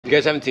You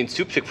guys haven't seen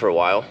Soupsic for a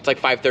while. It's like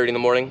 5:30 in the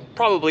morning,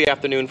 probably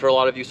afternoon for a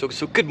lot of you, so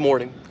good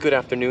morning, good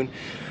afternoon.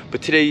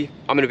 But today,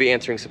 I'm gonna be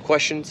answering some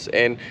questions,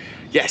 and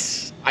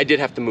yes, I did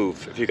have to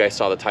move, if you guys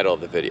saw the title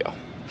of the video.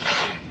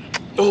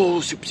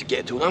 Oh,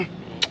 Soupsic,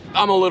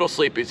 I'm a little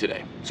sleepy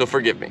today, so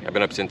forgive me. I've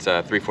been up since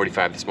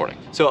 3:45 this morning.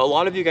 So a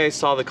lot of you guys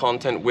saw the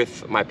content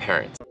with my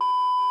parents.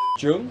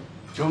 Jung,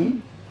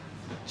 Jung,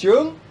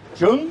 Jung,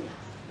 Jung,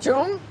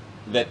 Jung,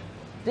 That,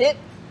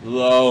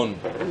 Loan,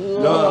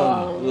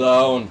 Loan,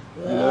 Loan,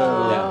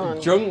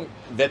 Loan, Jung,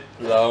 That,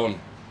 Loan,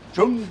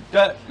 Jung,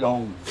 That,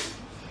 Loan,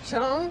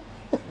 Jung,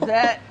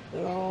 That,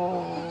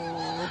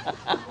 Loan,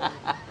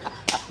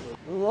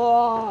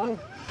 Long,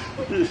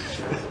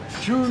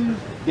 Jung,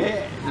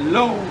 That,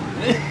 Loan.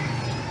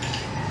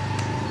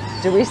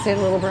 Do we say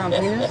little brown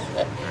penis?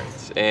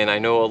 And I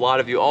know a lot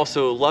of you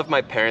also love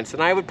my parents,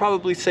 and I would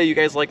probably say you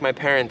guys like my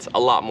parents a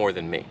lot more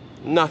than me.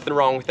 Nothing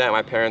wrong with that.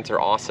 My parents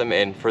are awesome,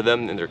 and for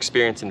them and their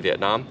experience in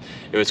Vietnam,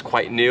 it was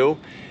quite new.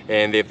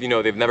 And they've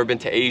never been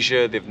to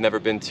Asia, they've never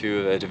been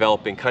to a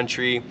developing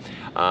country.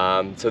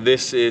 So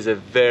this is a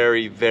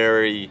very,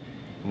 very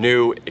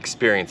new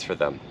experience for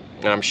them.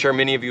 And I'm sure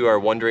many of you are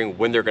wondering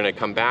when they're gonna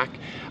come back.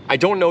 I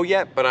don't know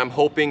yet, but I'm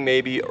hoping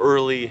maybe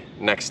early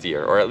next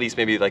year, or at least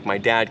maybe like my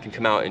dad can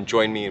come out and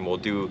join me and we'll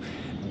do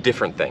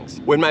different things.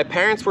 When my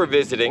parents were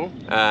visiting,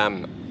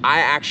 I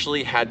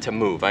actually had to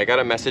move. I got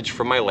a message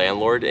from my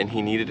landlord and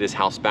he needed his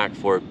house back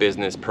for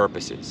business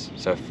purposes.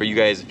 So for you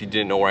guys, if you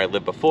didn't know where I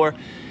lived before,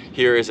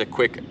 here is a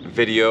quick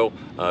video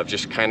of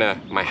just kind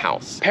of my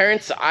house.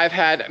 Parents, I've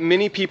had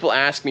many people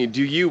ask me,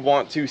 do you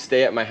want to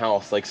stay at my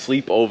house, like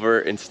sleep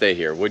over and stay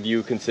here? Would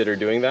you consider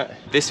doing that?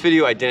 This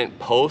video I didn't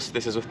post.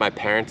 This is with my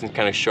parents and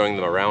kind of showing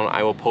them around.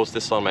 I will post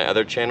this on my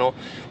other channel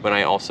when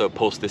I also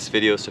post this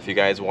video. So if you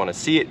guys want to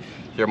see it,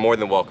 you're more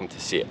than welcome to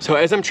see it. So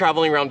as I'm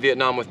traveling around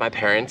Vietnam with my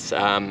parents,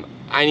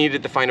 I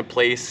needed to find a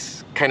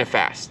place kind of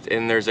fast.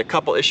 And there's a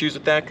couple issues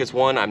with that, because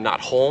one, I'm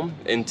not home,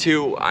 and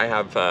two, I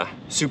have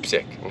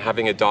Soupsic, and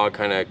having a dog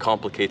kind of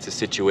complicates the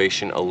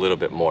situation a little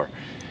bit more.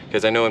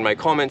 Because I know in my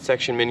comment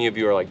section, many of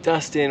you are like,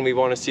 Dustin, we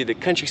want to see the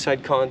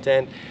countryside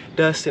content.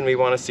 Dustin, we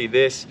want to see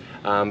this.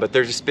 But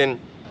there's just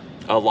been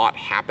a lot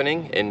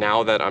happening, and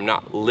now that I'm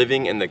not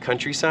living in the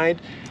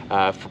countryside,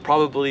 for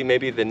probably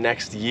maybe the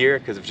next year,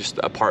 because of just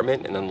the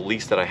apartment and then the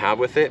lease that I have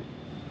with it,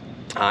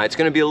 it's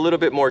going to be a little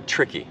bit more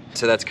tricky.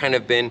 So that's kind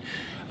of been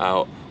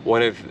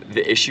one of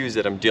the issues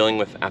that I'm dealing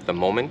with at the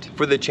moment.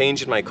 For the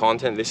change in my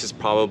content, this has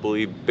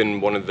probably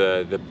been one of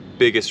the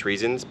biggest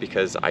reasons,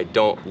 because I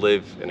don't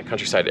live in a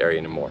countryside area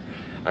anymore.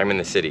 I'm in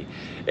the city.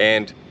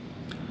 And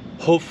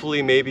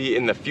hopefully maybe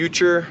in the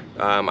future,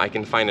 I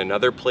can find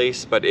another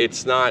place, but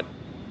it's not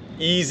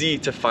easy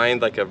to find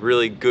like a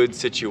really good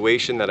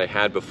situation that I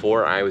had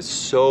before. I was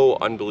so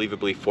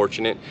unbelievably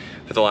fortunate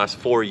for the last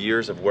 4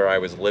 years of where I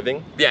was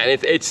living. Yeah,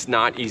 and it's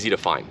not easy to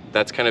find.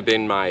 That's kind of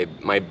been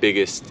my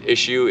biggest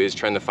issue, is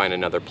trying to find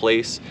another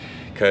place,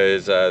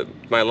 because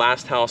my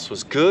last house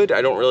was good.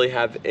 I don't really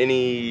have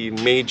any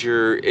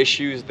major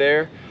issues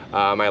there.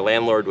 My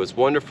landlord was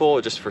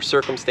wonderful. Just for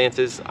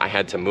circumstances, I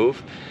had to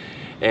move.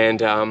 And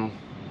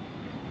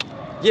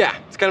yeah,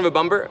 it's kind of a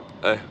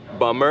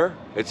bummer.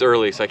 It's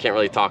early, so I can't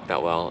really talk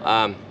that well.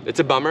 It's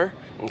a bummer.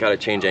 I gotta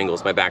change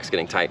angles, my back's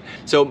getting tight.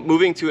 So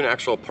moving to an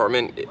actual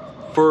apartment,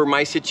 for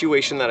my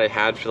situation that I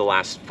had for the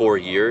last 4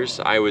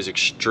 years, I was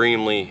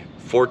extremely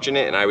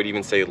fortunate, and I would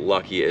even say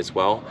lucky as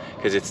well,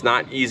 because it's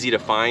not easy to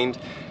find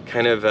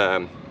kind of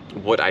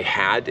what I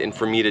had, and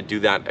for me to do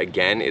that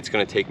again, it's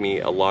gonna take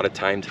me a lot of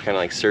time to kind of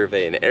like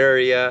survey an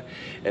area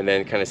and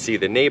then kind of see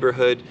the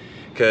neighborhood,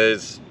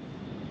 because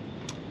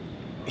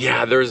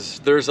yeah,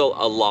 there's a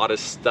lot of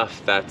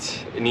stuff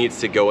that needs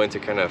to go into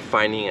kind of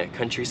finding a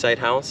countryside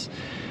house.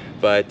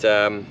 But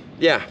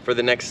yeah, for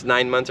the next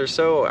 9 months or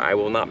so, I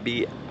will not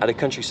be at a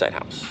countryside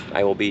house.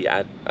 I will be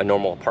at a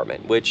normal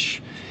apartment,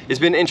 which has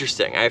been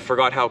interesting. I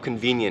forgot how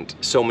convenient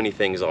so many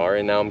things are,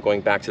 and now I'm going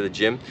back to the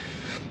gym,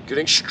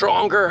 getting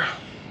stronger.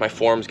 My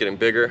forearm's getting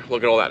bigger.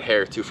 Look at all that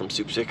hair too from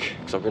Soupsic,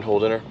 because I've been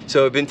holding her.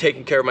 So I've been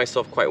taking care of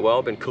myself quite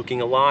well. Been cooking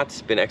a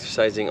lot, been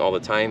exercising all the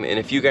time. And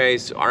if you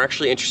guys are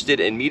actually interested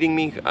in meeting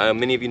me,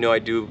 many of you know I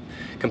do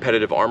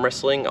competitive arm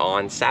wrestling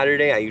on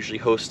Saturday. I usually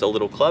host a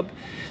little club.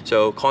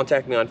 So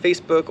contact me on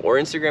Facebook or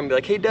Instagram, be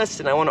like, hey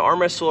Dustin, I want to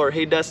arm wrestle, or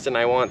hey Dustin,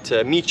 I want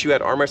to meet you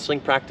at arm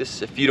wrestling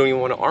practice. If you don't even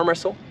want to arm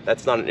wrestle,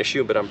 that's not an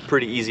issue, but I'm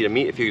pretty easy to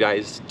meet if you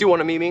guys do want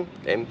to meet me,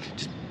 and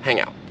just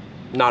hang out.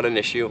 Not an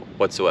issue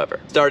whatsoever.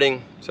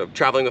 So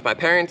traveling with my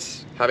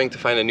parents, having to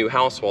find a new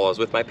house while I was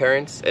with my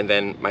parents, and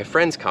then my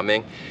friends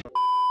coming.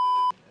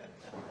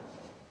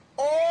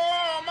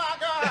 Oh my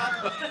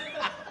God!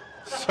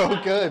 So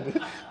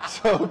good.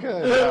 So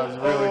good. That was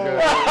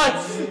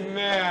really good.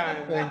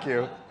 Man. Thank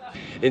you.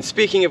 And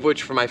speaking of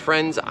which, for my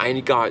friends, I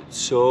got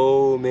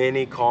so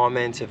many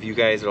comments of you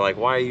guys are like,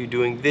 why are you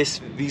doing this,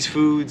 these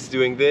foods,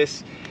 doing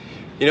this?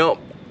 You know,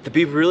 to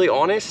be really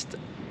honest,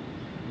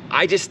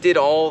 I just did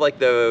all like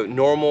the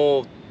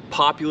normal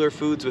popular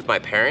foods with my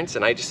parents,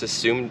 and I just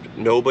assumed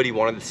nobody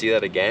wanted to see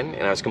that again,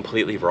 and I was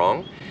completely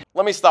wrong.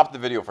 Let me stop the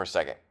video for a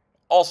second.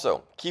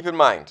 Also, keep in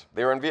mind,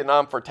 they were in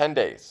Vietnam for 10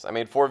 days. I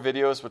made 4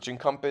 videos which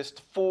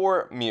encompassed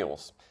 4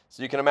 meals.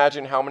 So you can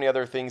imagine how many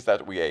other things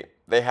that we ate.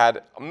 They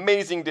had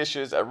amazing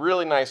dishes at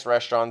really nice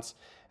restaurants,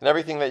 and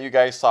everything that you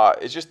guys saw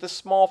is just a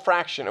small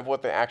fraction of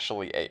what they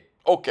actually ate.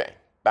 Okay,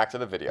 back to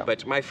the video.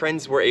 But my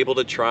friends were able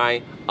to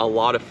try a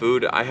lot of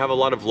food. I have a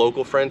lot of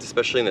local friends,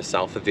 especially in the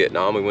south of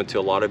Vietnam. We went to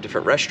a lot of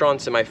different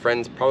restaurants, and my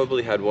friends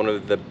probably had one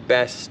of the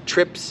best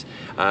trips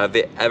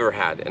they ever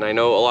had. And I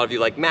know a lot of you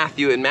like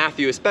Matthew, and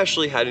Matthew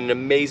especially had an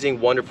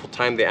amazing, wonderful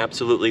time. They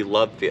absolutely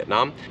loved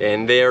Vietnam,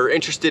 and they're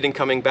interested in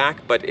coming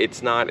back, but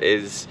it's not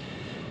as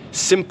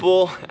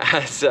simple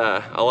as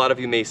a lot of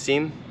you may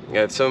seem.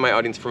 Some of my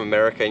audience from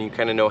America, and you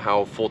kind of know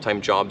how full-time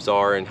jobs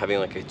are, and having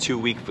like a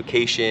 2-week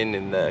vacation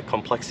and the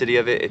complexity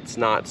of it, it's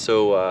not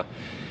so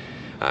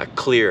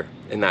clear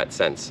in that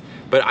sense.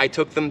 But I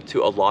took them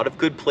to a lot of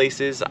good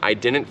places. I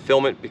didn't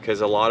film it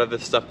because a lot of the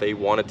stuff they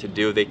wanted to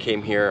do, they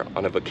came here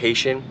on a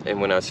vacation,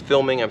 and when I was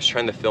filming, I was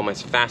trying to film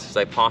as fast as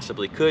I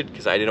possibly could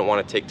because I didn't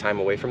want to take time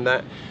away from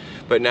that.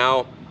 But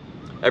now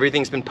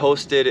everything's been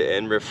posted,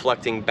 and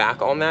reflecting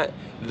back on that,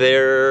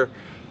 they're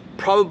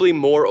probably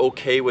more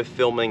okay with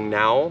filming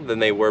now than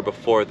they were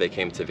before they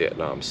came to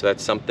Vietnam. So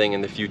that's something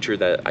in the future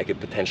that I could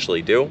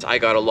potentially do. I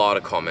got a lot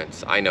of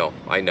comments, I know.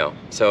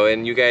 So,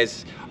 and you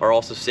guys are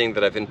also saying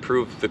that I've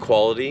improved the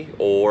quality,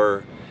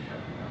 or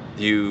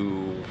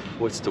you,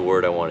 what's the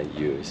word I want to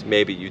use?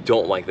 Maybe you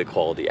don't like the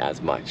quality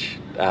as much.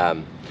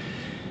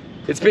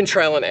 It's been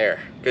trial and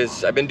error,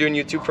 because I've been doing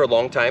YouTube for a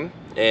long time,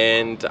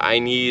 and I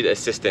need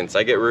assistance.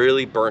 I get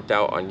really burnt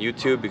out on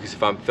YouTube because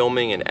if I'm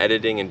filming and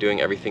editing and doing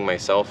everything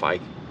myself, I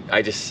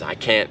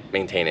can't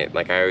maintain it.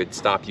 Like, I would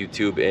stop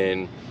YouTube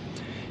and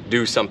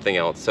do something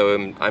else.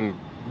 So I'm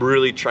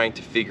really trying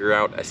to figure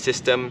out a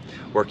system,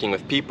 working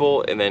with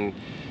people, and then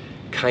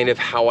kind of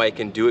how I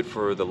can do it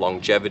for the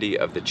longevity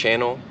of the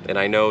channel. And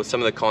I know some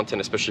of the content,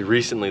 especially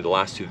recently, the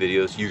last 2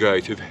 videos, you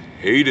guys have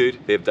hated.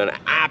 They've done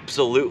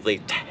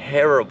absolutely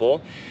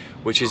terrible,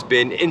 which has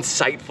been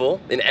insightful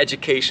and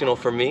educational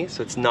for me,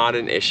 so it's not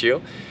an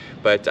issue.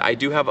 But I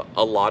do have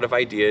a lot of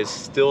ideas,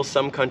 still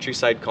some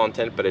countryside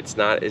content, but it's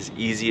not as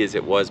easy as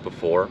it was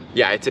before.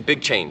 Yeah, it's a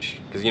big change,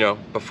 because, you know,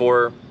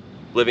 before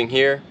living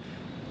here,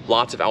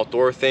 lots of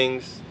outdoor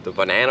things, the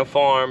banana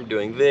farm,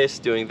 doing this,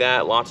 doing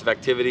that, lots of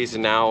activities,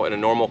 and now in a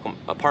normal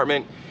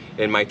apartment,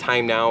 and my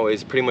time now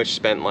is pretty much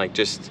spent like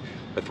just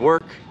with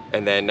work,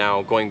 and then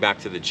now going back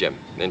to the gym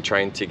and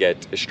trying to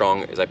get as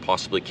strong as I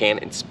possibly can.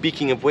 And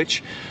speaking of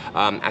which,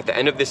 at the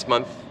end of this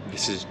month,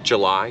 this is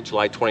July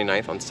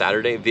 29th on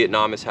Saturday,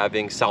 Vietnam is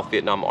having South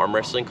Vietnam arm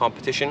wrestling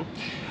competition.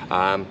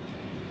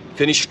 If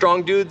any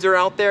strong dudes are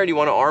out there and you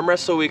want to arm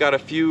wrestle, we got a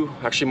few,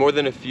 actually more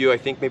than a few, I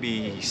think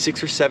maybe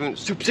 6 or 7.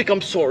 Soupsick,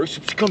 I'm sorry,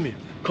 Soupsick, come here.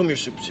 Come here,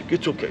 Soupsick,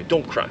 it's okay,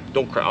 don't cry,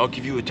 I'll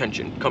give you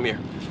attention, come here,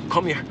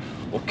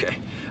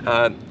 okay.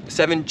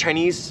 7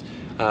 Chinese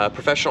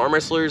professional arm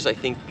wrestlers, I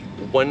think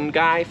 1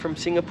 guy from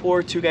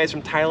Singapore, 2 guys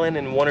from Thailand,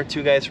 and 1 or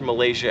 2 guys from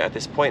Malaysia at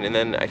this point, and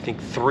then I think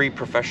 3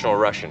 professional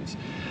Russians.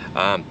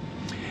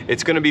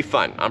 It's gonna be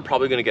fun. I'm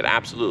probably gonna get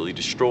absolutely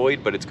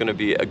destroyed, but it's gonna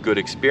be a good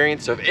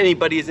experience. So if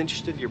anybody is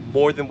interested, you're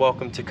more than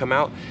welcome to come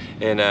out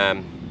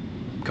and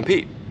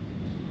compete.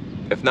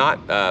 If not,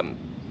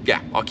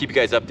 yeah, I'll keep you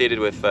guys updated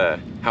with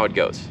how it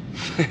goes.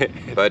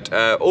 But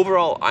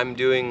overall, I'm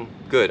doing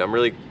good. I'm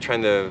really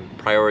trying to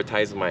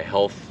prioritize my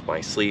health,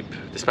 my sleep.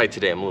 Despite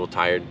today, I'm a little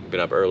tired, been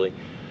up early.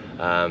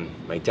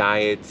 My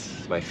diet,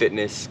 my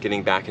fitness,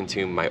 getting back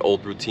into my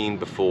old routine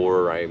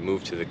before I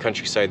moved to the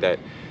countryside that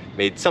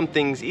made some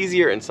things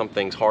easier and some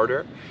things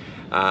harder.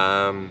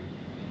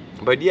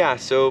 But yeah,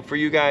 so for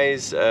you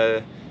guys,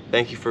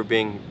 thank you for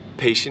being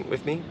patient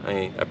with me.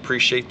 I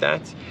appreciate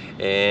that.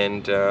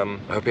 And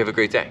I hope you have a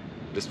great day.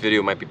 This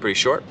video might be pretty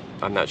short,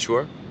 I'm not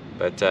sure,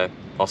 but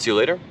I'll see you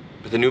later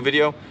with a new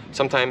video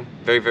sometime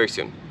very, very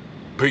soon.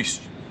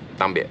 Peace.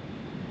 Tạm biệt.